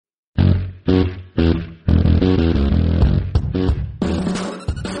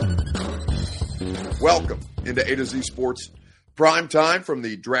into A to Z Sports Prime Time from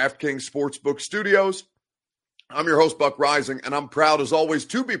the DraftKings Sportsbook Studios. I'm your host, Buck Rising, and I'm proud, as always,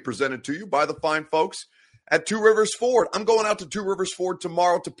 to be presented to you by the fine folks at Two Rivers Ford. I'm going out to Two Rivers Ford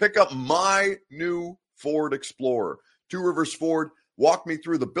tomorrow to pick up my new Ford Explorer. Two Rivers Ford, walk me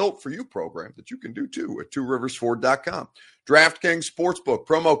through the Built For You program that you can do too at tworiversford.com. DraftKings Sportsbook,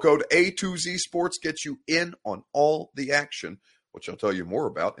 promo code A2Z Sports gets you in on all the action, which I'll tell you more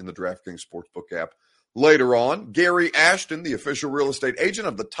about in the DraftKings Sportsbook app later on. Gary Ashton, the official real estate agent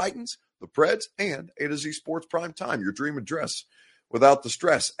of the Titans, the Preds, and A to Z Sports Prime Time, your dream address without the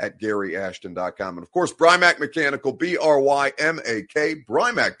stress at GaryAshton.com. And, of course, Brymak Mechanical, B-R-Y-M-A-K,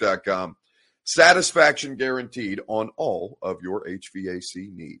 Brymak.com. Satisfaction guaranteed on all of your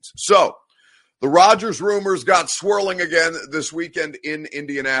HVAC needs. So, the Rodgers rumors got swirling again this weekend in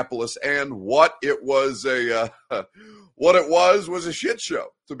Indianapolis, and what it was a shit show,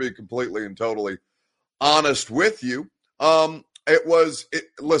 to be completely and totally honest with you. Listen,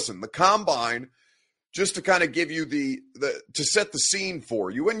 the combine, just to kind of give you to set the scene for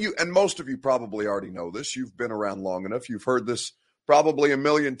you, and most of you probably already know this. You've been around long enough. You've heard this probably a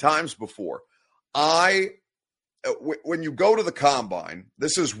million times before. When you go to the combine,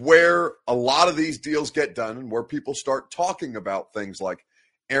 this is where a lot of these deals get done and where people start talking about things like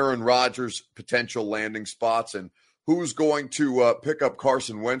Aaron Rodgers' potential landing spots and who's going to pick up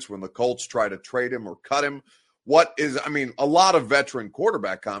Carson Wentz when the Colts try to trade him or cut him. A lot of veteran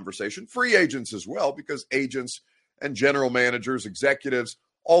quarterback conversation, free agents as well, because agents and general managers, executives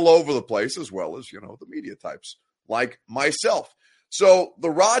all over the place, as well as, the media types like myself. So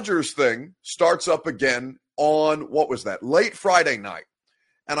the Rodgers thing starts up again on, late Friday night.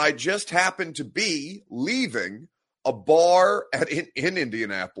 And I just happened to be leaving a bar in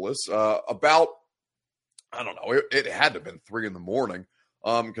Indianapolis about, I don't know, it had to have been 3 a.m.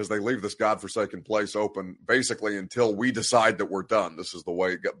 Because they leave this godforsaken place open basically until we decide that we're done. This is the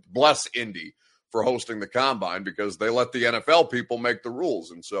way. Bless Indy for hosting the combine, because they let the NFL people make the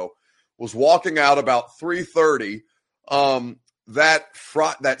rules. And so was walking out about 3:30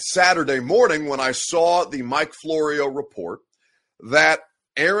 that Saturday morning when I saw the Mike Florio report that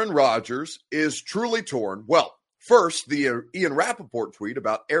Aaron Rodgers is truly torn. Well, first, the Ian Rappaport tweet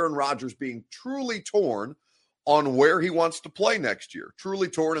about Aaron Rodgers being truly torn on where he wants to play next year. Truly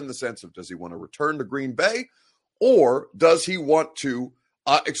torn in the sense of, does he want to return to Green Bay, or does he want to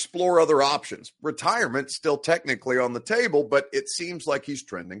explore other options? Retirement still technically on the table, but it seems like he's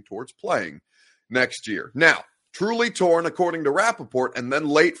trending towards playing next year. Now, truly torn, according to Rappaport, and then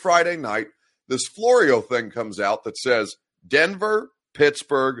late Friday night, this Florio thing comes out that says Denver,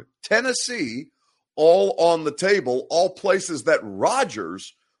 Pittsburgh, Tennessee, all on the table, all places that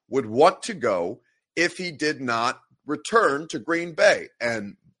Rodgers would want to go if he did not return to Green Bay.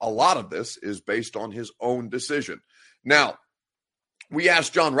 And a lot of this is based on his own decision. Now, we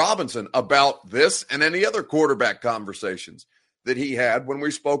asked John Robinson about this and any other quarterback conversations that he had when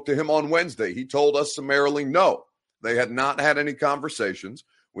we spoke to him on Wednesday. He told us summarily, no, they had not had any conversations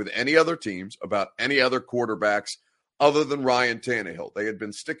with any other teams about any other quarterbacks other than Ryan Tannehill. They had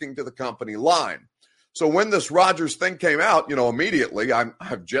been sticking to the company line. So when this Rodgers thing came out, immediately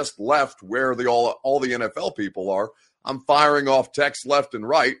I've just left where all the NFL people are. I'm firing off texts left and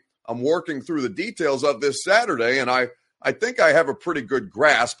right. I'm working through the details of this Saturday, and I think I have a pretty good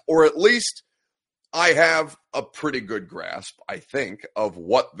grasp, or at least I have a pretty good grasp, I think, of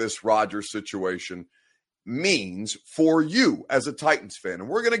what this Rodgers situation means for you as a Titans fan. And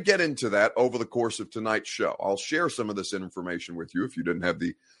we're going to get into that over the course of tonight's show. I'll share some of this information with you if you didn't have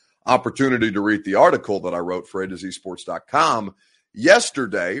the opportunity to read the article that I wrote for A2ZSports.com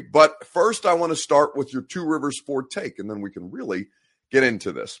yesterday. But first, I want to start with your Two Rivers Ford take, and then we can really get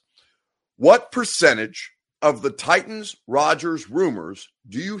into this. What percentage of the Titans-Rodgers rumors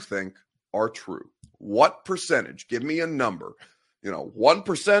do you think are true? What percentage? Give me a number.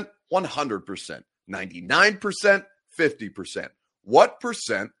 1%, 100%, 99%, 50%. What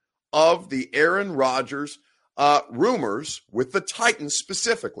percent of the Aaron Rodgers rumors with the Titans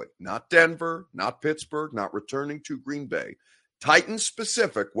specifically, not Denver, not Pittsburgh, not returning to Green Bay, Titans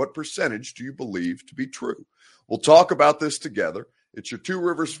specific, what percentage do you believe to be true? We'll talk about this together. It's your Two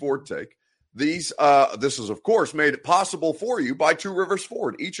Rivers Ford take. This is, of course, made possible for you by Two Rivers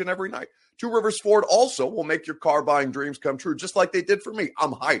Ford each and every night. Two Rivers Ford also will make your car buying dreams come true, just like they did for me.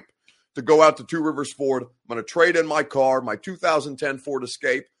 I'm hyped to go out to Two Rivers Ford. I'm going to trade in my car, my 2010 Ford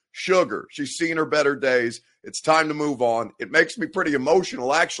Escape. Sugar, she's seen her better days. It's time to move on. It makes me pretty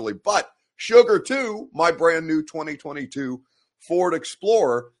emotional, actually. But Sugar, too, my brand new 2022 Ford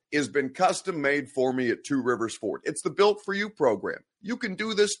Explorer, has been custom made for me at Two Rivers Ford. It's the Built For You program. You can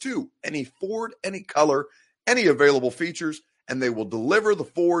do this, too. Any Ford, any color, any available features, and they will deliver the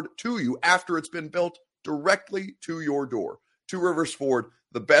Ford to you after it's been built directly to your door. Two Rivers Ford,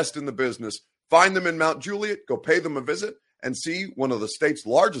 the best in the business. Find them in Mount Juliet, go pay them a visit, and see one of the state's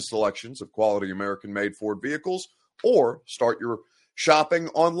largest selections of quality American-made Ford vehicles, or start your shopping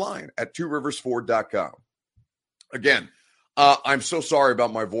online at tworiversford.com. Again, I'm so sorry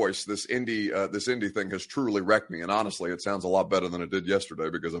about my voice. This Indy thing has truly wrecked me, and honestly, it sounds a lot better than it did yesterday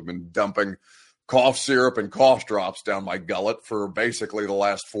because I've been dumping cough syrup and cough drops down my gullet for basically the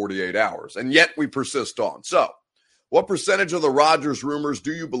last 48 hours, and yet we persist on. So, what percentage of the Rodgers rumors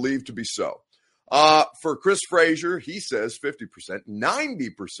do you believe to be so? For Chris Frazier, he says 50%,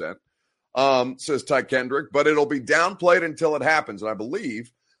 90%, says Ty Kendrick, but it'll be downplayed until it happens. And I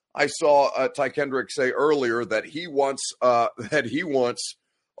believe I saw Ty Kendrick say earlier that he wants, or that he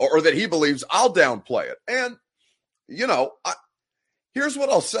believes I'll downplay it. And, here's what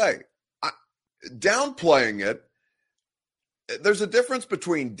I'll say. Downplaying it, there's a difference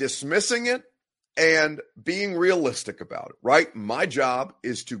between dismissing it and being realistic about it, right? My job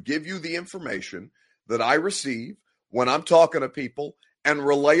is to give you the information that I receive when I'm talking to people and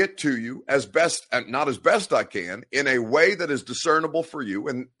relay it to you as best, and not as best I can, in a way that is discernible for you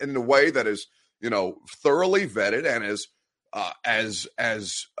and in a way that is, thoroughly vetted and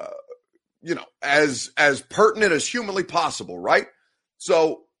as pertinent as humanly possible, right?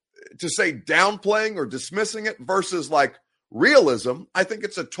 So to say downplaying or dismissing it versus like realism, I think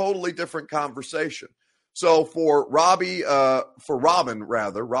it's a totally different conversation. So for Robin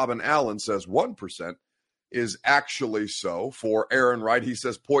Allen says 1% is actually so. For Aaron Wright, he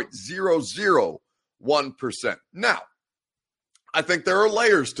says 0.001%. Now, I think there are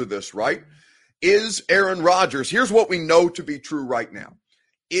layers to this, right? Is Aaron Rodgers, here's what we know to be true right now.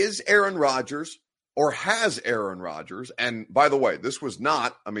 Is Aaron Rodgers, or has Aaron Rodgers, and by the way, this was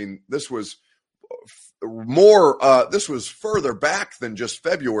further back than just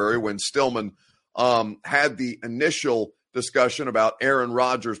February when Stillman had the initial discussion about Aaron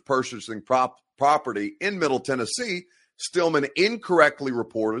Rodgers purchasing property in Middle Tennessee. Stillman incorrectly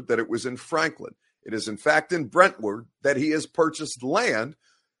reported that it was in Franklin. It is, in fact, in Brentwood that he has purchased land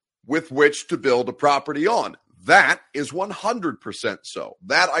with which to build a property on. That is 100% so.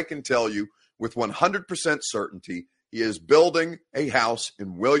 That I can tell you with 100% certainty. He is building a house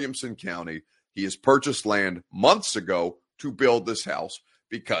in Williamson County. He has purchased land months ago to build this house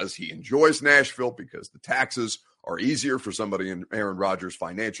because he enjoys Nashville, because the taxes are easier for somebody in Aaron Rodgers'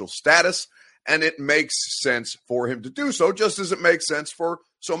 financial status, and it makes sense for him to do so, just as it makes sense for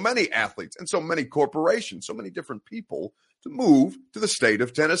so many athletes and so many corporations, so many different people to move to the state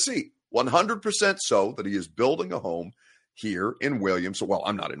of Tennessee. 100% so that he is building a home here in Williamson. Well,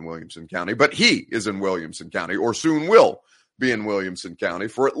 I'm not in Williamson County, but he is in Williamson County, or soon will be in Williamson County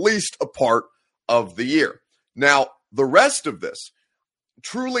for at least a part of the year. Now, the rest of this,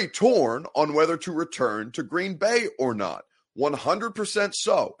 truly torn on whether to return to Green Bay or not. 100%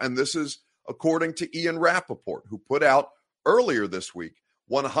 so. And this is according to Ian Rappaport, who put out earlier this week,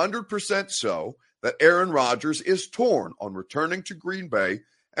 100% so that Aaron Rodgers is torn on returning to Green Bay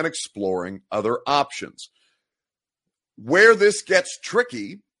and exploring other options. Where this gets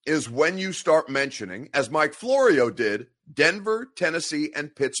tricky is when you start mentioning, as Mike Florio did, Denver, Tennessee,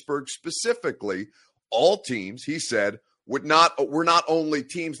 and Pittsburgh specifically, all teams, he said, were not only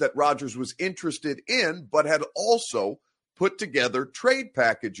teams that Rodgers was interested in, but had also put together trade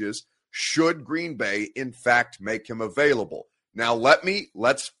packages should Green Bay, in fact, make him available. Now,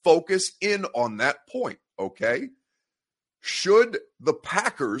 let's focus in on that point, okay? Should the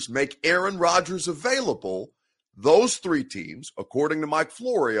Packers make Aaron Rodgers available, those three teams, according to Mike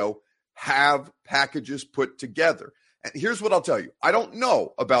Florio, have packages put together. And here's what I'll tell you. I don't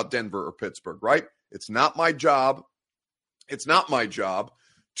know about Denver or Pittsburgh, right? It's not my job. It's not my job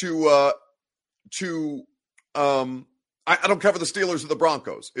I don't cover the Steelers or the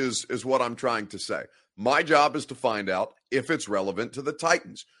Broncos is what I'm trying to say. My job is to find out if it's relevant to the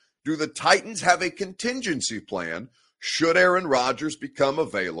Titans. Do the Titans have a contingency plan should Aaron Rodgers become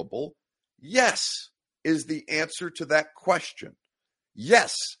available? Yes, is the answer to that question.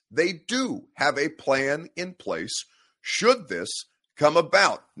 Yes, they do have a plan in place should this come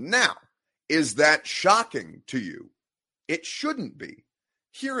about. Now, is that shocking to you? It shouldn't be.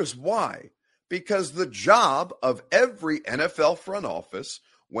 Here is why. Because the job of every NFL front office,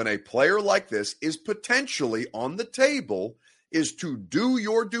 when a player like this is potentially on the table, is to do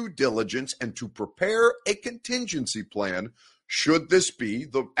your due diligence and to prepare a contingency plan should this be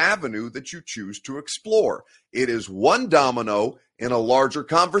the avenue that you choose to explore. It is one domino in a larger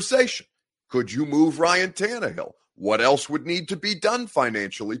conversation. Could you move Ryan Tannehill? What else would need to be done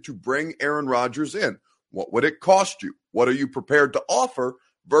financially to bring Aaron Rodgers in? What would it cost you? What are you prepared to offer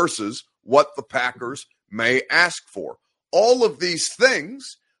versus what the Packers may ask for? All of these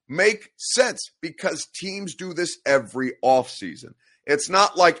things make sense because teams do this every offseason. It's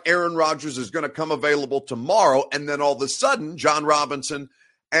not like Aaron Rodgers is going to come available tomorrow and then all of a sudden John Robinson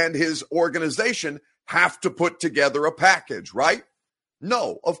and his organization have to put together a package, right?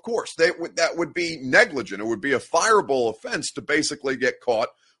 No, of course. That would be negligent. It would be a fireable offense to basically get caught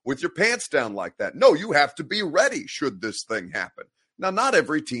with your pants down like that. No, you have to be ready should this thing happen. Now, not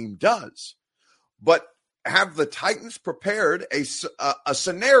every team does, but have the Titans prepared a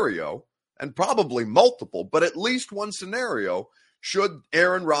scenario, and probably multiple, but at least one scenario, should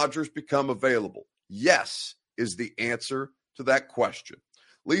Aaron Rodgers become available? Yes, is the answer to that question.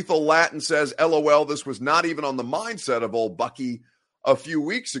 Lethal Latin says, LOL, this was not even on the mindset of old Bucky a few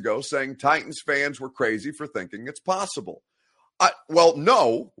weeks ago, saying Titans fans were crazy for thinking it's possible. Well,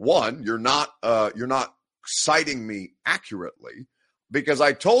 no, one, you're not citing me accurately, because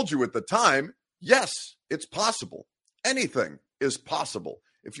I told you at the time, yes, it's possible. Anything is possible.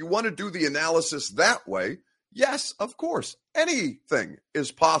 If you want to do the analysis that way, yes, of course, anything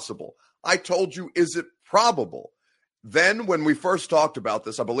is possible. I told you, is it probable? Then when we first talked about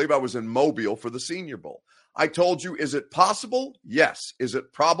this, I believe I was in Mobile for the Senior Bowl. I told you, is it possible? Yes. Is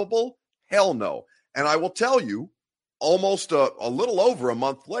it probable? Hell no. And I will tell you, almost a little over a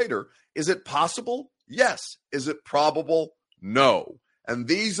month later, is it possible? Yes. Is it probable? No. And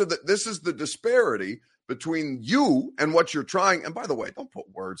this is the disparity between you and what you're trying. And by the way, don't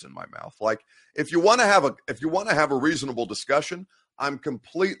put words in my mouth. Like, if you want to have a reasonable discussion, I'm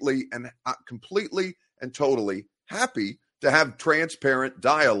completely and totally happy to have transparent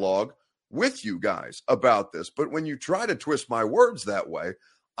dialogue with you guys about this. But when you try to twist my words that way,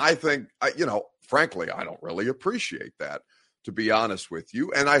 I think, frankly, I don't really appreciate that, to be honest with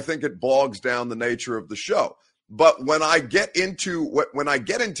you. And I think it bogs down the nature of the show. But when I get into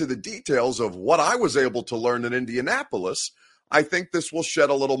the details of what I was able to learn in Indianapolis, I think this will shed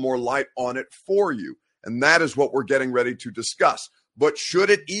a little more light on it for you. And that is what we're getting ready to discuss. But should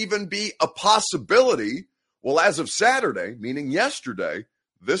it even be a possibility? Well, as of Saturday, meaning yesterday,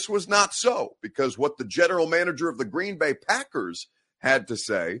 this was not so, because what the general manager of the Green Bay Packers had to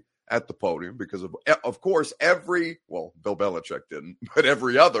say at the podium, because of course, Bill Belichick didn't, but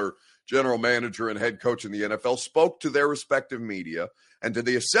every other general manager and head coach in the NFL spoke to their respective media and to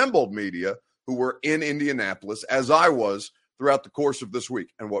the assembled media who were in Indianapolis, as I was throughout the course of this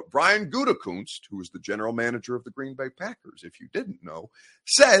week. And what Brian Gutekunst, who is the general manager of the Green Bay Packers, if you didn't know,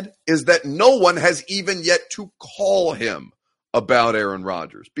 said is that no one has even yet to call him about Aaron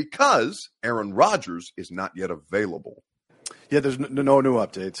Rodgers because Aaron Rodgers is not yet available. Yeah, there's no new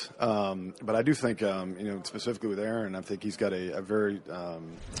updates. But I do think, specifically with Aaron, I think he's got a very,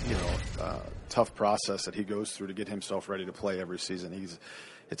 tough process that he goes through to get himself ready to play every season.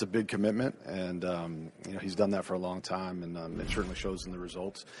 It's a big commitment, and he's done that for a long time, and it certainly shows in the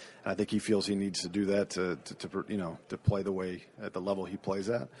results. And I think he feels he needs to do that to play the way at the level he plays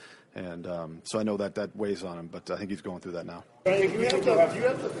at. And so I know that weighs on him, but I think he's going through that now. Do you have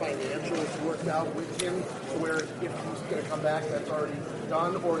the financials worked out with him to where if he's going to come back, that's already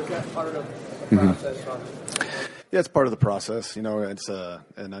done, or is that part of the process? Yeah, it's part of the process.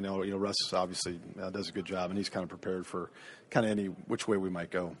 And I know Russ obviously does a good job, and he's kind of prepared for kind of any which way we might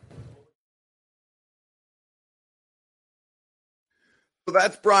go. So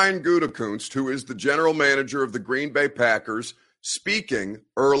that's Brian Gutekunst, who is the general manager of the Green Bay Packers, speaking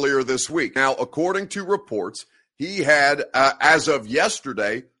earlier this week. Now, according to reports, he had, as of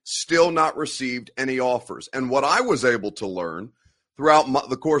yesterday, still not received any offers. And what I was able to learn throughout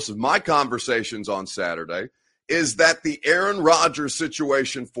the course of my conversations on Saturday is that the Aaron Rodgers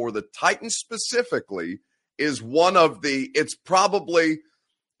situation for the Titans specifically is one of the, it's probably,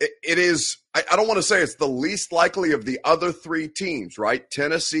 it is, I don't want to say it's the least likely of the other three teams, right?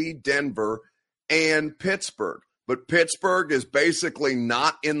 Tennessee, Denver, and Pittsburgh. But Pittsburgh is basically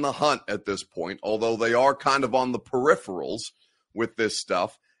not in the hunt at this point, although they are kind of on the peripherals with this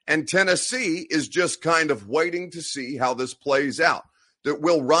stuff. And Tennessee is just kind of waiting to see how this plays out.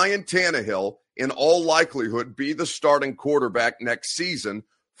 Will Ryan Tannehill, in all likelihood, be the starting quarterback next season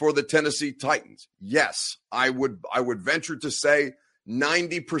for the Tennessee Titans? Yes, I would venture to say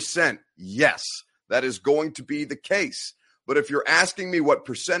 90% yes, that is going to be the case. But if you're asking me what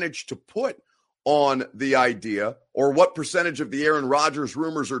percentage to put on the idea or what percentage of the Aaron Rodgers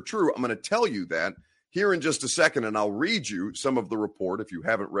rumors are true, I'm going to tell you that here in just a second, and I'll read you some of the report. If you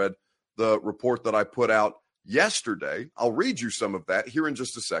haven't read the report that I put out yesterday, I'll read you some of that here in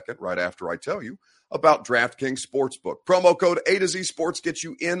just a second, right after I tell you about DraftKings Sportsbook. Promo code A to Z Sports gets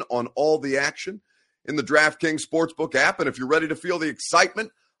you in on all the action. in the DraftKings Sportsbook app. And if you're ready to feel the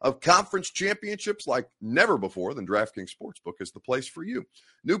excitement of conference championships like never before, then DraftKings Sportsbook is the place for you.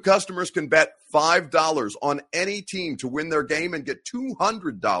 New customers can bet $5 on any team to win their game and get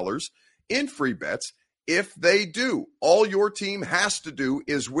 $200 in free bets if they do. All your team has to do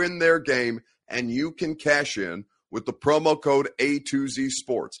is win their game, and you can cash in with the promo code A2Z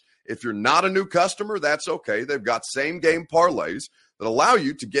Sports. If you're not a new customer, that's okay. They've got same-game parlays that allow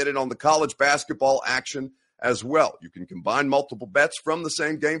you to get in on the college basketball action as well. You can combine multiple bets from the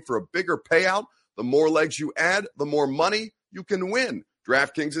same game for a bigger payout. The more legs you add, the more money you can win.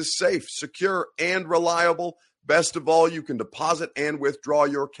 DraftKings is safe, secure, and reliable. Best of all, you can deposit and withdraw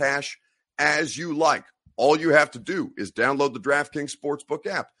your cash as you like. All you have to do is download the DraftKings Sportsbook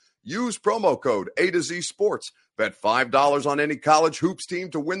app. Use promo code A2Z Sports. Bet $5 on any college hoops team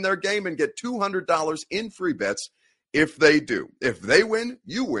to win their game and get $200 in free bets if they do. If they win,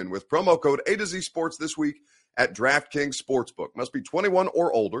 you win with promo code A2Z Sports this week at DraftKings Sportsbook. Must be 21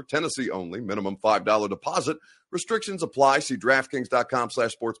 or older, Tennessee only, minimum $5 deposit. Restrictions apply. See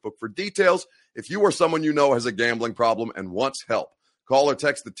DraftKings.com/sportsbook for details. If you or someone you know has a gambling problem and wants help, call or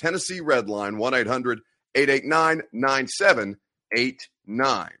text the Tennessee Red Line,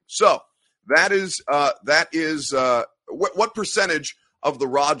 1-800-889-9789. So that is what percentage of the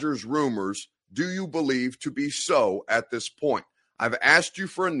Rodgers rumors do you believe to be so at this point? I've asked you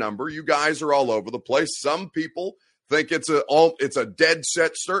for a number. You guys are all over the place. Some people think it's a dead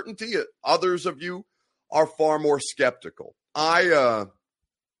set certainty. Others of you are far more skeptical. I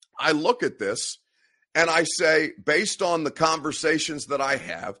look at this and I say, based on the conversations that I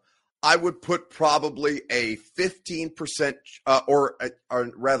have, I would put probably a 15%, or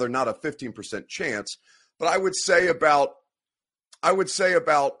rather not a 15% chance, but I would say about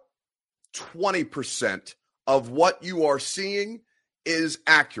 20% of what you are seeing is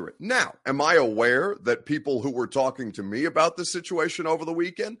accurate. Now, am I aware that people who were talking to me about this situation over the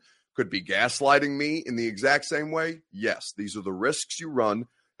weekend could be gaslighting me in the exact same way? Yes, these are the risks you run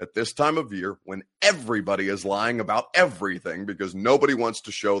at this time of year when everybody is lying about everything because nobody wants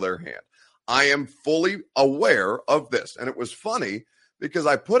to show their hand. I am fully aware of this. And it was funny because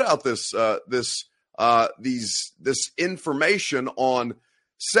I put out this information on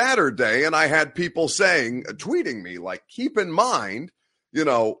Saturday, and I had people tweeting me, like, keep in mind,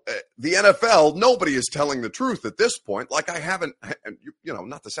 the NFL, nobody is telling the truth at this point. Like, I haven't,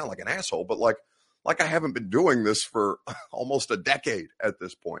 not to sound like an asshole, but like I haven't been doing this for almost a decade at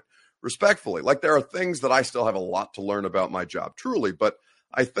this point. Respectfully, like, there are things that I still have a lot to learn about my job, truly, but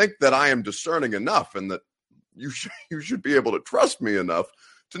I think that I am discerning enough, and that you should be able to trust me enough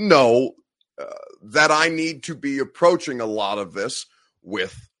to know that I need to be approaching a lot of this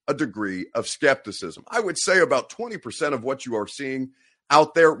with a degree of skepticism. I would say about 20% of what you are seeing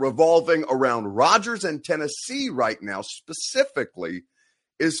out there revolving around Rodgers and Tennessee right now specifically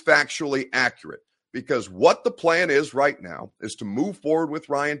is factually accurate, because what the plan is right now is to move forward with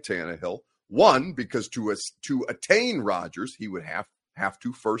Ryan Tannehill. One, because to attain Rodgers, he would have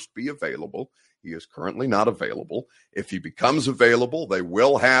to first be available. He is currently not available. If he becomes available, they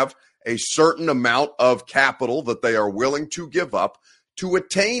will have a certain amount of capital that they are willing to give up to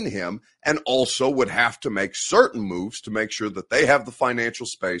attain him, and also would have to make certain moves to make sure that they have the financial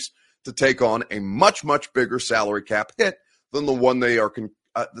space to take on a much, much bigger salary cap hit than the one that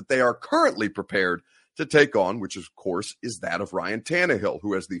they are currently prepared to take on, which of course is that of Ryan Tannehill,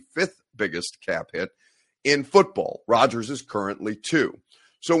 who has the 5th biggest cap hit in football. Rodgers is currently 2.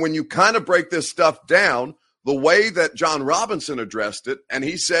 So when you kind of break this stuff down, the way that John Robinson addressed it, and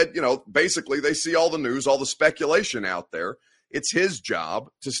he said, basically they see all the news, all the speculation out there. It's his job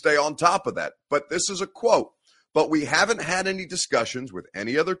to stay on top of that. But this is a quote. But we haven't had any discussions with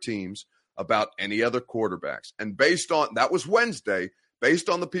any other teams about any other quarterbacks. And that was Wednesday, based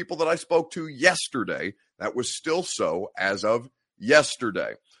on the people that I spoke to yesterday, that was still so as of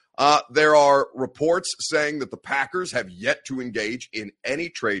yesterday. There are reports saying that the Packers have yet to engage in any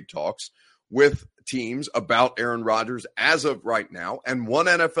trade talks with teams about Aaron Rodgers as of right now. And one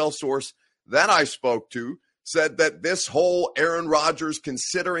NFL source that I spoke to said that this whole Aaron Rodgers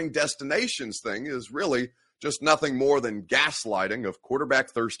considering destinations thing is really just nothing more than gaslighting of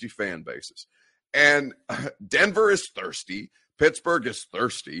quarterback-thirsty fan bases. And Denver is thirsty, Pittsburgh is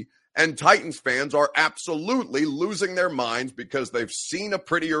thirsty, and Titans fans are absolutely losing their minds because they've seen a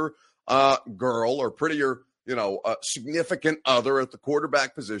prettier girl or prettier, significant other at the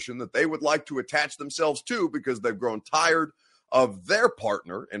quarterback position that they would like to attach themselves to because they've grown tired of their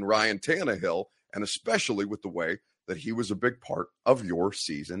partner in Ryan Tannehill, and especially with the way that he was a big part of your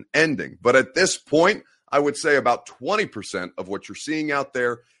season ending. But at this point, I would say about 20% of what you're seeing out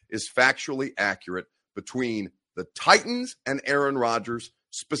there is factually accurate. between the Titans and Aaron Rodgers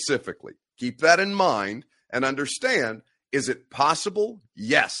specifically. Keep that in mind and understand, is it possible?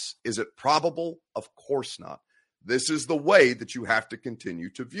 Yes. Is it probable? Of course not. This is the way that you have to continue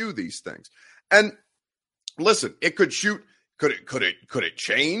to view these things. And listen, it could shoot. Could it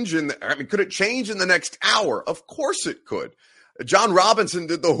change could it change in the next hour? Of course it could. John Robinson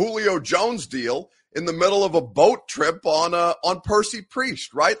did the Julio Jones deal in the middle of a boat trip on Percy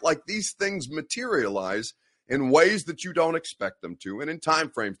Priest, right? Like, these things materialize in ways that you don't expect them to, and in time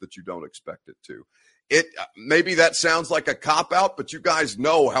frames that you don't expect it to. Maybe that sounds like a cop-out, but you guys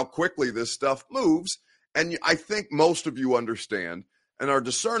know how quickly this stuff moves, and I think most of you understand and are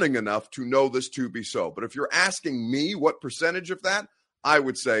discerning enough to know this to be so. But if you're asking me what percentage of that, I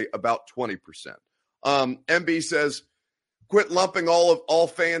would say about 20%. MB says, quit lumping all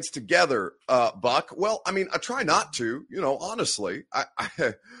fans together, Buck. Well, I mean, I try not to, honestly.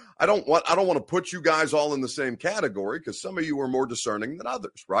 I don't want to put you guys all in the same category because some of you are more discerning than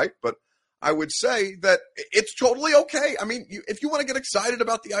others, right? But I would say that it's totally okay. I mean, if you want to get excited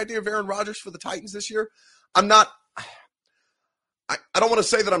about the idea of Aaron Rodgers for the Titans this year, I don't want to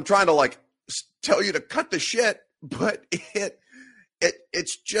say that I'm trying to tell you to cut the shit, but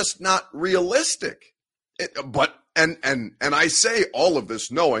it's just not realistic. And I say all of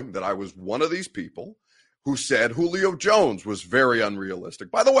this knowing that I was one of these people who said Julio Jones was very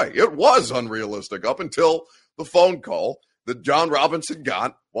unrealistic. By the way, it was unrealistic up until the phone call that John Robinson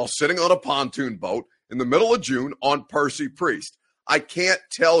got while sitting on a pontoon boat in the middle of June on Percy Priest. I can't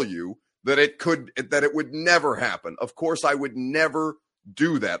tell you that it would never happen. Of course, I would never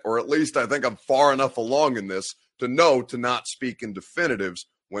do that, or at least I think I'm far enough along in this to know to not speak in definitives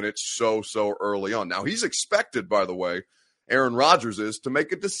when it's so early on. Now, he's expected, by the way, Aaron Rodgers is, to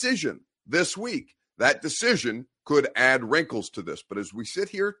make a decision this week. That decision could add wrinkles to this. But as we sit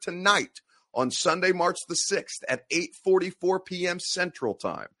here tonight on Sunday, March the 6th at 8:44 p.m. Central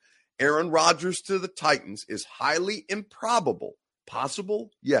Time, Aaron Rodgers to the Titans is highly improbable.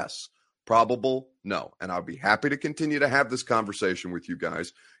 Possible? Yes. Probable? No. And I'll be happy to continue to have this conversation with you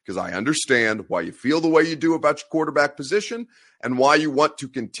guys because I understand why you feel the way you do about your quarterback position and why you want to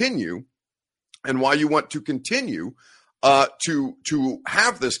continue to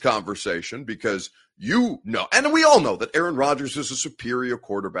have this conversation because you know, and we all know that Aaron Rodgers is a superior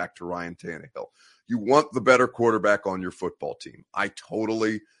quarterback to Ryan Tannehill. You want the better quarterback on your football team. I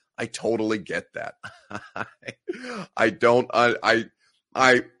totally get that.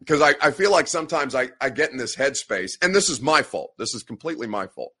 Because I feel like sometimes I get in this headspace, and this is my fault. This is completely my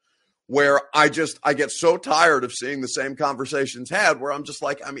fault, where I get so tired of seeing the same conversations had where I'm just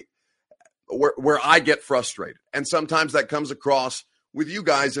like, where I get frustrated. And sometimes that comes across with you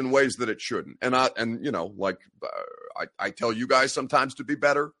guys in ways that it shouldn't. And I tell you guys sometimes to be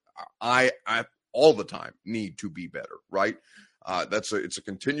better. I all the time need to be better, right?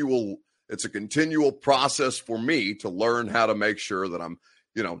 It's a continual process for me to learn how to make sure that I'm,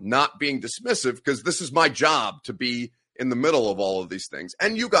 not being dismissive, because this is my job to be in the middle of all of these things.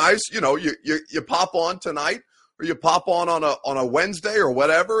 And you guys, you pop on tonight or you pop on a Wednesday or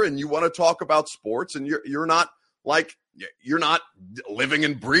whatever, and you want to talk about sports, and you're not living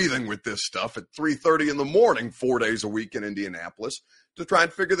and breathing with this stuff at 3:30 in the morning, 4 days a week in Indianapolis to try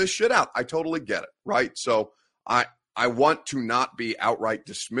and figure this shit out. I totally get it. Right. So I want to not be outright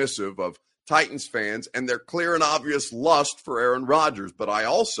dismissive of Titans fans and their clear and obvious lust for Aaron Rodgers. But I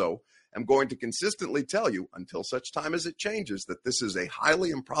also am going to consistently tell you until such time as it changes that this is a highly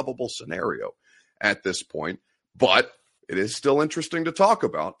improbable scenario at this point. But it is still interesting to talk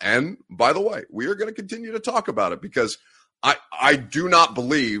about. And by the way, we are going to continue to talk about it because I do not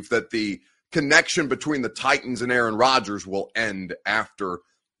believe that the connection between the Titans and Aaron Rodgers will end after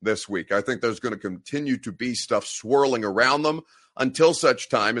this week. I think there's going to continue to be stuff swirling around them until such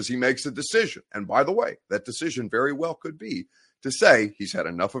time as he makes a decision. And by the way, that decision very well could be to say he's had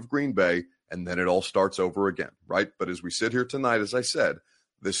enough of Green Bay and then it all starts over again, right? But as we sit here tonight, as I said,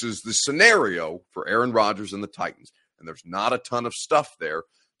 this is the scenario for Aaron Rodgers and the Titans. And there's not a ton of stuff there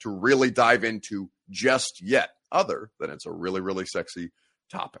to really dive into just yet, other than it's a really, really sexy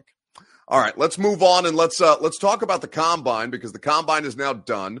topic. All right, let's move on and let's talk about the Combine, because the Combine is now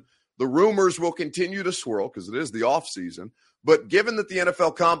done. The rumors will continue to swirl because it is the off season. But given that the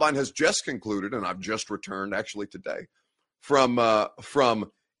NFL Combine has just concluded, and I've just returned actually today from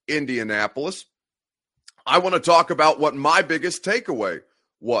Indianapolis, I want to talk about what my biggest takeaway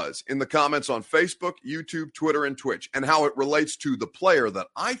was in the comments on Facebook, YouTube, Twitter, and Twitch, and how it relates to the player that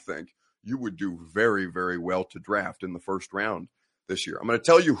I think you would do very, very well to draft in the first round this year. I'm going to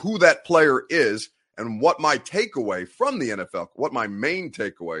tell you who that player is and what my takeaway from the NFL, what my main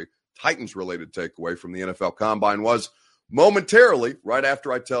takeaway Titans-related takeaway from the NFL Combine was momentarily, right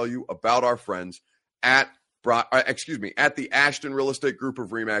after I tell you about our friends at the Ashton Real Estate Group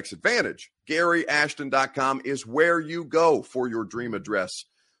of RE/MAX Advantage. GaryAshton.com is where you go for your dream address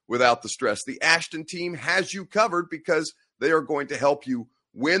without the stress. The Ashton team has you covered because they are going to help you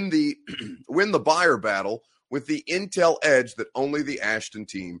win the buyer battle with the intel edge that only the Ashton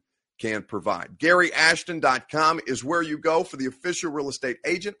team can provide. GaryAshton.com is where you go for the official real estate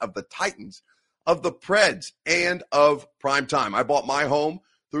agent of the Titans, of the Preds, and of PRIMETIME. I bought my home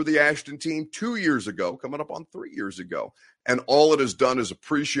through the Ashton team 2 years ago, coming up on 3 years ago. And all it has done is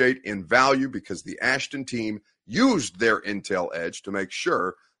appreciate in value because the Ashton team used their intel edge to make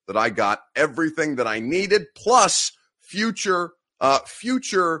sure that I got everything that I needed, plus future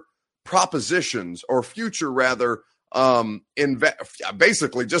propositions, or future rather,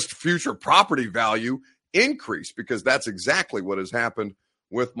 basically just future property value increase, because that's exactly what has happened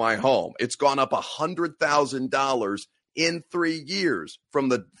with my home. It's gone up $100,000 in 3 years from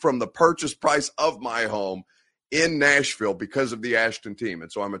the purchase price of my home in Nashville because of the Ashton team. And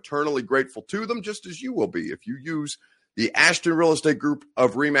so I'm eternally grateful to them, just as you will be if you use the Ashton Real Estate Group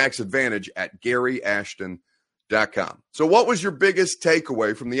of RE/MAX Advantage at GaryAshton.com. So what was your biggest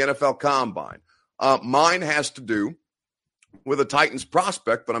takeaway from the NFL Combine? Mine has to do with a Titans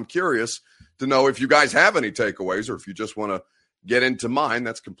prospect, but I'm curious to know if you guys have any takeaways, or if you just want to get into mine,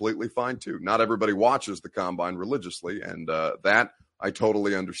 that's completely fine too. Not everybody watches the Combine religiously, and that I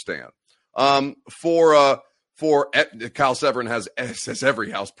totally understand. For Kyle Severin says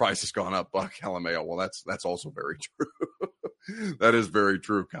every house price has gone up, Buck Calameo. Well, that's also very true. That is very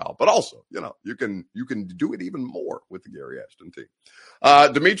true, Kyle. But also, you can do it even more with the Gary Ashton team.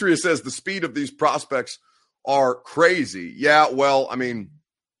 Demetrius says the speed of these prospects are crazy. Yeah, well, I mean,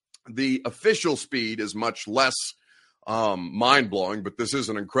 the official speed is much less mind-blowing, but this is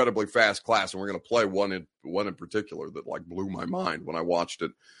an incredibly fast class, and we're going to play one in particular that blew my mind when I watched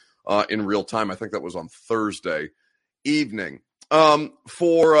it in real time. I think that was on Thursday evening. For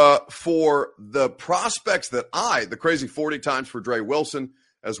the prospects that the crazy 40 times for Dre Wilson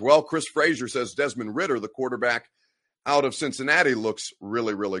as well. Chris Frazier says Desmond Ridder, the quarterback out of Cincinnati, looks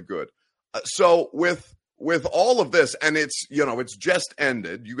really, really good. So with all of this, and it's just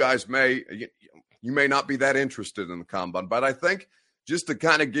ended. You guys you may not be that interested in the Combine, but I think just to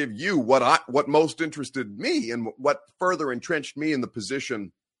kind of give you what most interested me and what further entrenched me in the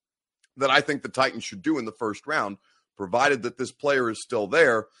position that I think the Titans should do in the first round, provided that this player is still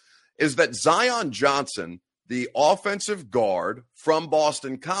there, is that Zion Johnson, the offensive guard from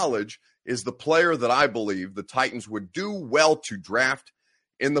Boston College, is the player that I believe the Titans would do well to draft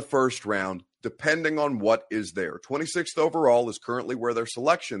in the first round, depending on what is there. 26th overall is currently where their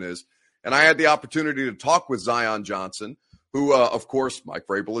selection is. And I had the opportunity to talk with Zion Johnson, who, of course, Mike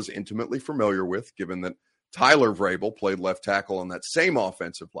Vrabel is intimately familiar with, given that Tyler Vrabel played left tackle on that same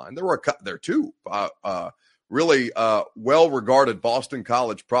offensive line. There were two really well-regarded Boston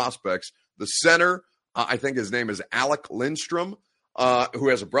College prospects. The center, I think his name is Alec Lindstrom, who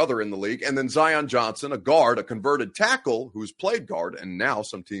has a brother in the league. And then Zion Johnson, a guard, a converted tackle who's played guard, and now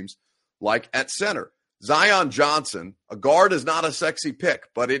some teams like at center. Zion Johnson, a guard, is not a sexy pick,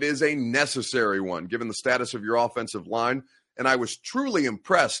 but it is a necessary one given the status of your offensive line. And I was truly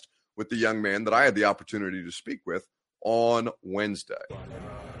impressed with the young man that I had the opportunity to speak with on Wednesday.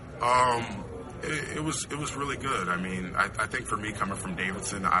 It was really good. I mean, I think for me, coming from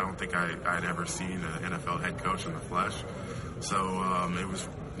Davidson, I don't think I'd ever seen an NFL head coach in the flesh. So it was,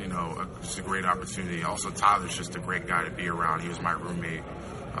 just a great opportunity. Also, Tyler's just a great guy to be around. He was my roommate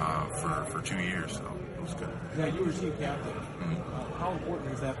for 2 years, so it was good. Now, you were team captain. Mm-hmm. How important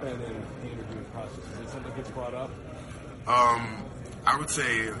has that been in the interviewing process? Is it something that gets brought up? I would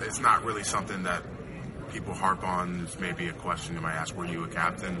say it's not really something that people harp on. It's maybe a question you might ask, were you a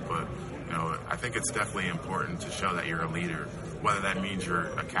captain? But, I think it's definitely important to show that you're a leader, whether that means you're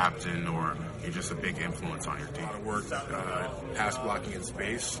a captain or you're just a big influence on your team. I worked pass blocking in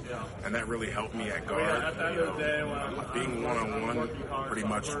space, and that really helped me at guard. Being one-on-one pretty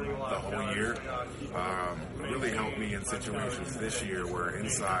much the whole year really helped me in situations this year where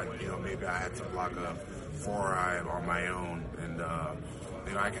inside, maybe I had to block a 4-eye on my own, and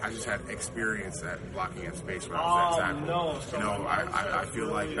I just had experience at blocking in space when I was at tackle. I feel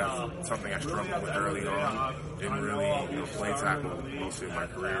like that's something I struggled with early on. Didn't really play tackle most of my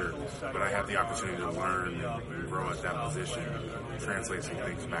career, but I had the opportunity to learn and grow at that position and translate some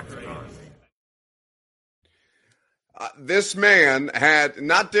things back to guard. This man had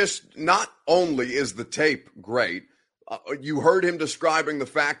not only is the tape great, you heard him describing the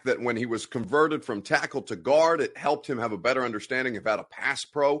fact that when he was converted from tackle to guard, it helped him have a better understanding of how to pass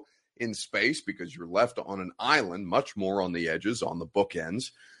pro in space because you're left on an island, much more on the edges, on the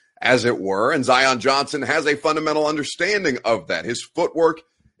bookends, as it were. And Zion Johnson has a fundamental understanding of that. His footwork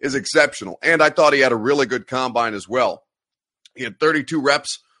is exceptional. And I thought he had a really good combine as well. He had 32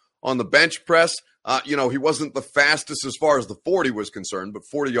 reps on the bench press. He wasn't the fastest as far as the 40 was concerned, but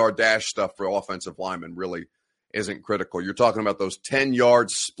 40-yard dash stuff for offensive linemen really isn't critical. You're talking about those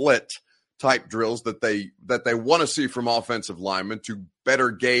 10-yard split type drills that they want to see from offensive linemen to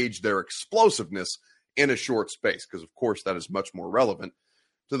better gauge their explosiveness in a short space, because of course that is much more relevant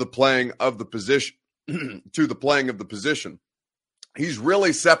to the playing of the position. He's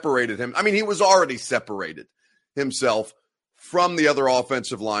really separated him. I mean, he was already separated himself from the other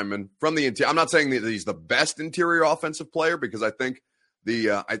offensive linemen, from the interior. I'm not saying that he's the best interior offensive player, because I think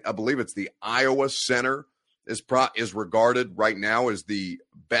I believe it's the Iowa center is regarded right now as the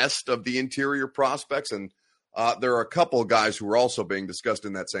best of the interior prospects. And there are a couple of guys who are also being discussed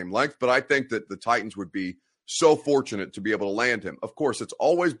in that same length, but I think that the Titans would be so fortunate to be able to land him. Of course, it's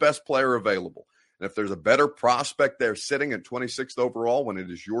always best player available. And if there's a better prospect there sitting at 26th overall when it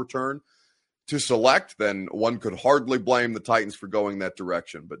is your turn to select, then one could hardly blame the Titans for going that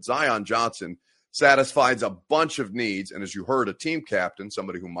direction. But Zion Johnson satisfies a bunch of needs, and as you heard, a team captain,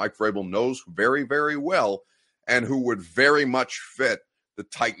 somebody who Mike Vrabel knows very, very well, and who would very much fit the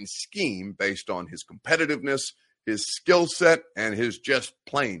Titans scheme based on his competitiveness, his skill set, and his just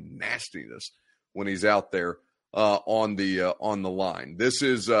plain nastiness when he's out there on the line. This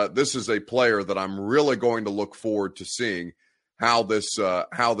is a player that I'm really going to look forward to seeing how this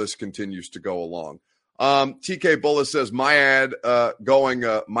continues to go along. TK Bullis says,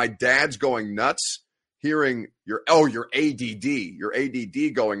 my dad's going nuts hearing your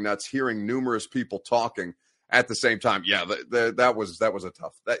ADD going nuts hearing numerous people talking at the same time. Yeah, that was a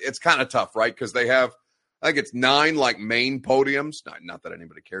tough. It's kind of tough, right? Because they have, I think it's 9 like main podiums. Not that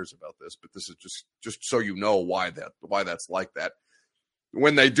anybody cares about this, but this is just so you know why that's like that.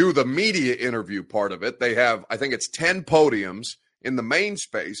 When they do the media interview part of it, they have, I think it's 10 podiums in the main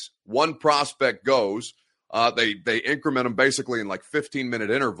space. One prospect goes. They increment them basically in like 15-minute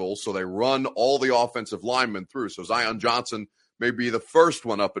intervals, so they run all the offensive linemen through. So Zion Johnson may be the first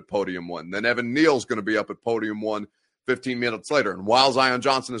one up at podium 1. Then Evan Neal's going to be up at podium 1 15 minutes later. And while Zion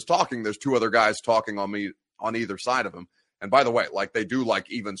Johnson is talking, there's 2 other guys talking on either side of him. And by the way, like they do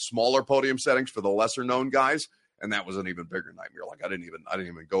like even smaller podium settings for the lesser known guys. And that was an even bigger nightmare. Like I didn't even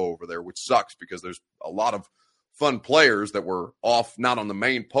go over there, which sucks because there's a lot of fun players that were off, not on the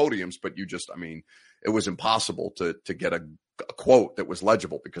main podiums, but it was impossible to get a quote that was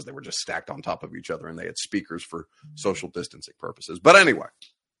legible because they were just stacked on top of each other and they had speakers for social distancing purposes. But anyway,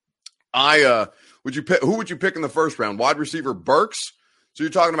 who would you pick in the first round? Wide receiver Burks. So you're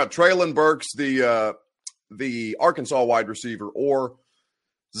talking about Treylon Burks, the Arkansas wide receiver, or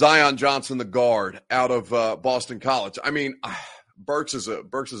Zion Johnson, the guard out of Boston College. I mean, Burks is a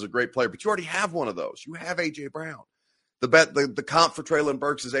great player, but you already have one of those. You have A.J. Brown. The comp for Treylon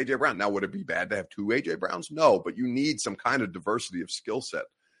Burks is A.J. Brown. Now, would it be bad to have 2 A.J. Browns? No, but you need some kind of diversity of skill set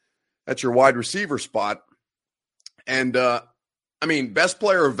at your wide receiver spot. And, best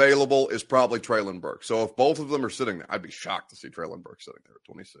player available is probably Treylon Burks. So if both of them are sitting there, I'd be shocked to see Treylon Burks sitting there at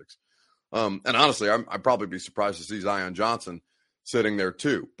 26. And honestly, I'd probably be surprised to see Zion Johnson sitting there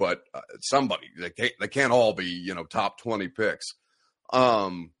too. But somebody, they can't all be, top 20 picks.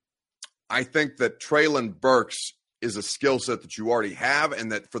 I think that Treylon Burks is a skill set that you already have,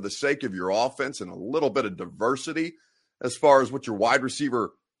 and that for the sake of your offense and a little bit of diversity as far as what your wide receiver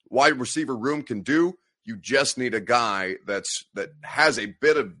room can do, you just need a guy that has a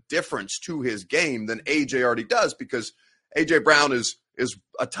bit of difference to his game than AJ already does, because AJ Brown is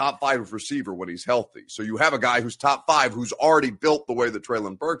a top 5 receiver when he's healthy. So you have a guy who's top 5 who's already built the way that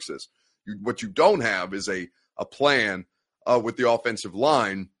Treylon Burks is. What you don't have is a plan with the offensive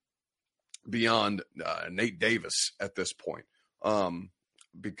line beyond Nate Davis at this point,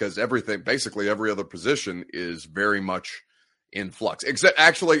 because basically every other position is very much in flux. Except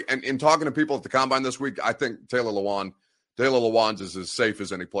actually, and in talking to people at the Combine this week, I think Taylor Lewan's is as safe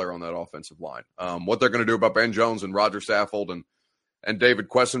as any player on that offensive line. What they're going to do about Ben Jones and Roger Saffold and David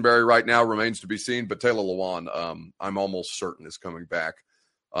Quessenberry right now remains to be seen, but Taylor Lewan, I'm almost certain is coming back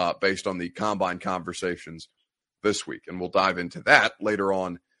based on the Combine conversations this week. And we'll dive into that later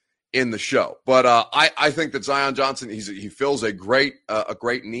on in the show. But I think that Zion Johnson, he fills a great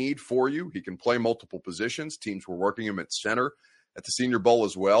need for you. He can play multiple positions. Teams were working him at center at the Senior Bowl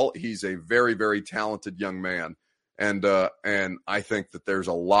as well. He's a very, very talented young man. And I think that there's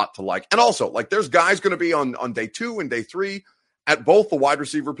a lot to like. And also, like, there's guys going to be on day 2 and day 3 at both the wide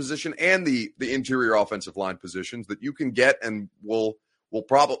receiver position and the interior offensive line positions that you can get and will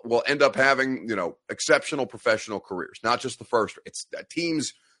will end up having, exceptional professional careers, not just the first. It's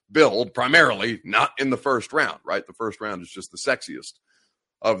teams build primarily not in the first round, right? The first round is just the sexiest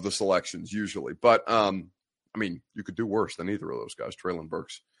of the selections usually. But, you could do worse than either of those guys, Treylon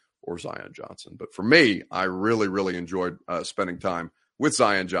Burks or Zion Johnson. But for me, I really, really enjoyed spending time with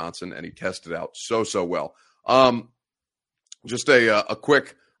Zion Johnson, and he tested out so well. Just a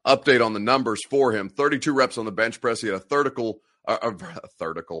quick update on the numbers for him. 32 reps on the bench press. He had a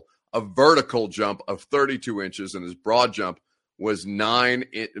vertical jump of 32 inches, and his broad jump was 9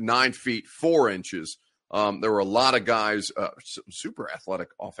 feet 4 inches. There were a lot of guys, super athletic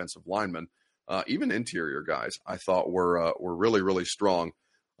offensive linemen, even interior guys, I thought were really, really strong.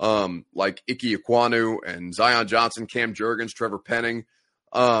 Like Ike Ekwonu and Zion Johnson, Cam Jurgens, Trevor Penning,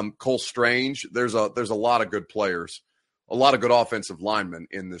 Cole Strange. There's a lot of good players, a lot of good offensive linemen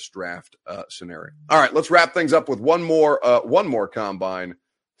in this draft scenario. All right, let's wrap things up with one more combine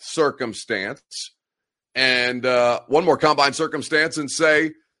circumstance, and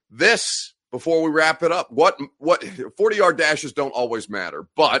say this before we wrap it up. What 40-yard dashes don't always matter,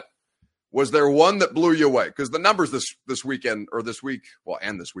 but was there one that blew you away? Because the numbers this weekend and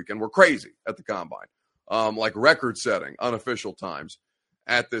this weekend were crazy at the combine, like record-setting unofficial times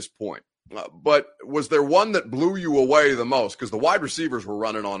at this point. But was there one that blew you away the most? Because the wide receivers were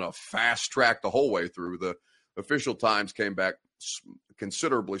running on a fast track the whole way through. The official times came back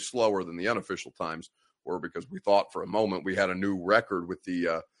considerably slower than the unofficial times were, because we thought for a moment we had a new record with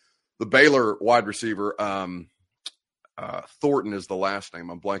the Baylor wide receiver. Thornton is the last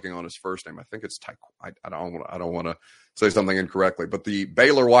name. I'm blanking on his first name. I think it's I don't want to say something incorrectly, but the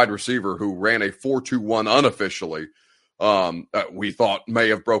Baylor wide receiver who ran a 4.21 unofficially, we thought may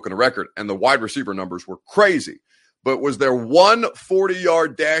have broken a record, and the wide receiver numbers were crazy. But was there one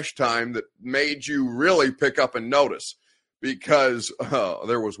 40-yard dash time that made you really pick up and notice? Because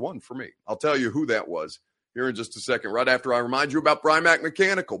there was one for me. I'll tell you who that was here in just a second, right after I remind you about Brymak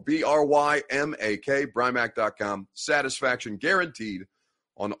Mechanical, BRYMAK, Brymak.com. Satisfaction guaranteed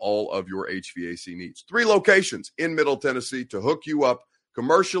on all of your HVAC needs. 3 locations in Middle Tennessee to hook you up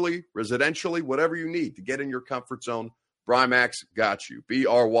commercially, residentially, whatever you need to get in your comfort zone. Brymak's got you.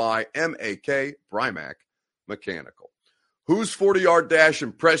 BRYMAK, Brymak Mechanical. Whose 40-yard dash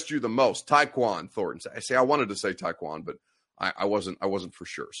impressed you the most? Tyquan Thornton. I wanted to say Tyquan, but I wasn't for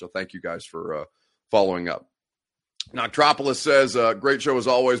sure. So thank you guys for following up. Noctropolis says, great show as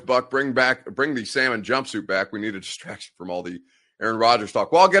always, Buck. Bring the salmon jumpsuit back. We need a distraction from all the Aaron Rodgers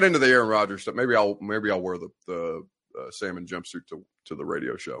talk. Well, I'll get into the Aaron Rodgers stuff. Maybe I'll wear the salmon jumpsuit to the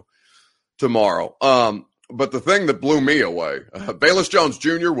radio show tomorrow. But the thing that blew me away, Bayless Jones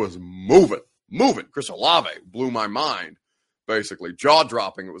Jr. was moving. Chris Olave blew my mind, basically.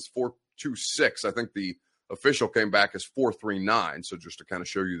 Jaw-dropping. It was 4.26. I think the official came back as 4.39, so just to kind of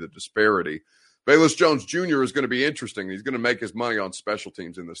show you the disparity. Bayless Jones Jr. is going to be interesting. He's going to make his money on special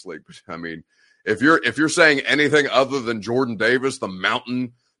teams in this league. But, if you're saying anything other than Jordan Davis, the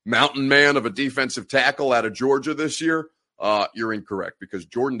mountain man of a defensive tackle out of Georgia this year, you're incorrect, because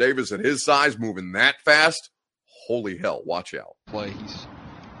Jordan Davis at his size moving that fast, holy hell, watch out. Play, he's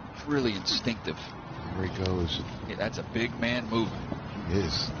really instinctive. Here he goes. Yeah, that's a big man moving. He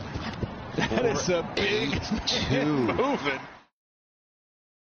is. That is a big man moving.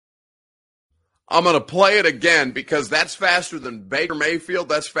 I'm going to play it again because that's faster than Baker Mayfield.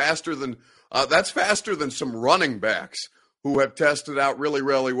 That's faster than some running backs who have tested out really,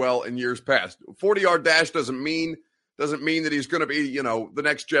 really well in years past. 40-yard dash doesn't mean that he's going to be, the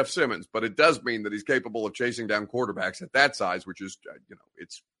next Jeff Simmons, but it does mean that he's capable of chasing down quarterbacks at that size, which is,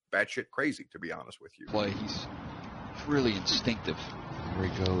 it's batshit crazy, to be honest with you. Play, he's really instinctive. Here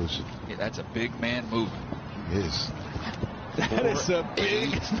he goes. Yeah, that's a big man moving. He is. That is a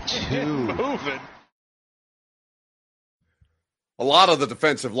big man moving. A lot of the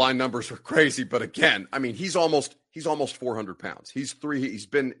defensive line numbers were crazy, but again, he's almost 400 pounds. He's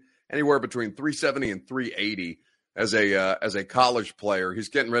been anywhere between 370 and 380 as a college player. He's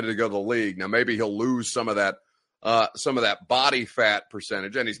getting ready to go to the league. Now maybe he'll lose some of that body fat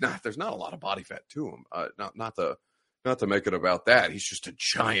percentage, and there's not a lot of body fat to him. Not to make it about that. He's just a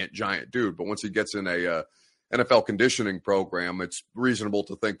giant dude. But once he gets in a NFL conditioning program, it's reasonable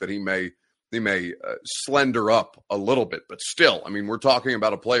to think that he may slender up a little bit. But still, we're talking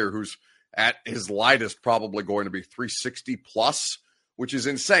about a player who's at his lightest probably going to be 360 plus, which is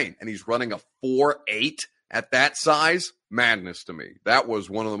insane. And he's running a 4.8 at that size. Madness to me. That was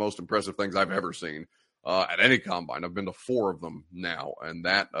one of the most impressive things I've ever seen at any combine. I've been to 4 of them now, and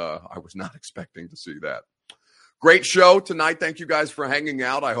that I was not expecting to see that. Great show tonight. Thank you guys for hanging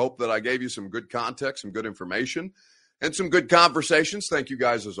out. I hope that I gave you some good context, some good information. and some good conversations. Thank you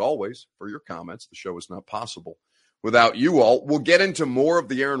guys, as always, for your comments. The show is not possible without you all. We'll get into more of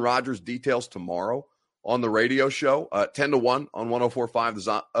the Aaron Rodgers details tomorrow on the radio show, 10 to 1 on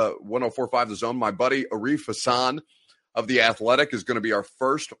 104.5 The Zone. My buddy Arif Hassan of The Athletic is going to be our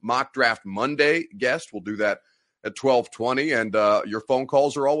first Mock Draft Monday guest. We'll do that at 12:20, and your phone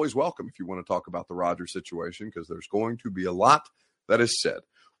calls are always welcome if you want to talk about the Rodgers situation, because there's going to be a lot that is said.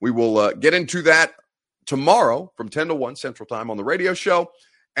 We will get into that tomorrow from 10 to 1 Central Time on the radio show.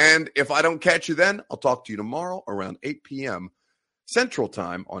 And if I don't catch you then, I'll talk to you tomorrow around 8 p.m. Central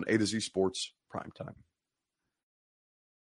Time on A to Z Sports Primetime.